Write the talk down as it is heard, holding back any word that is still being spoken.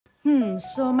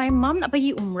So my mom nak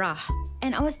pergi Umrah.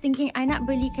 And I was thinking I nak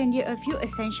belikan dia a few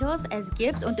essentials as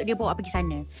gifts untuk dia bawa pergi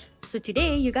sana. So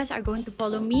today, you guys are going to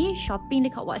follow me shopping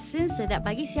dekat Watsons so that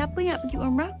bagi siapa yang nak pergi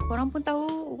Umrah, korang pun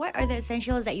tahu what are the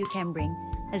essentials that you can bring.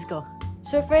 Let's go.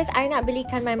 So first, I nak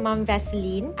belikan my mum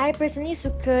Vaseline. I personally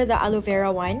suka the aloe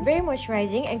vera one. Very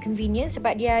moisturizing and convenient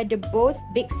sebab dia ada both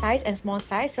big size and small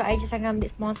size. So I just akan ambil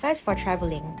small size for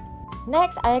travelling.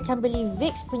 Next, I akan beli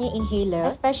Vicks punya inhaler,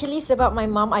 especially sebab my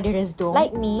mum ada resdung.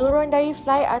 Like me, turun dari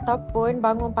flight ataupun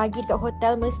bangun pagi dekat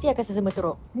hotel mesti akan sesama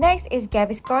teruk. Next is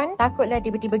Gaviscon. Takutlah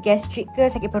tiba-tiba gastric ke,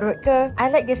 sakit perut ke.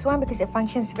 I like this one because it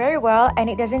functions very well and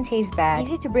it doesn't taste bad.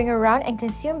 Easy to bring around and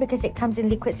consume because it comes in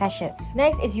liquid sachets.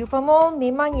 Next is Euphamol.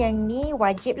 Memang yang ni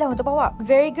wajib lah untuk bawa.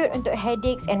 Very good untuk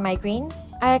headaches and migraines.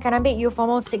 I akan ambil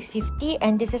Euphamol 650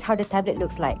 and this is how the tablet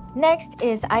looks like. Next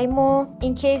is Imo,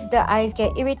 in case the eyes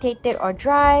get irritated or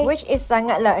dry, which is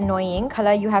sangatlah annoying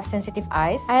kalau you have sensitive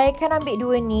eyes. I akan ambil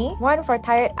dua ni, one for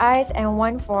tired eyes and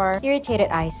one for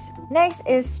irritated eyes. Next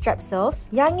is Strepsils.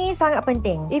 Yang ni sangat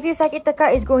penting. If you sakit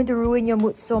tekak, it's going to ruin your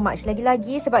mood so much.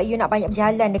 Lagi-lagi sebab you nak banyak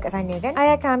berjalan dekat sana kan.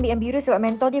 I akan ambil yang biru sebab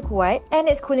mentol dia kuat and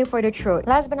it's cooling for the throat.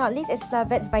 Last but not least is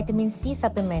Flavet's Vitamin C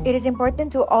supplement. It is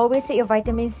important to always take your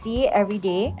vitamin C every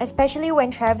day, especially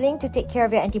when travelling to take care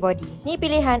of your antibody. Ni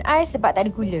pilihan I sebab tak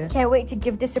ada gula. Can't wait to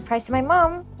give this surprise to my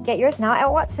mom. Get yours now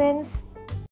at Watsons.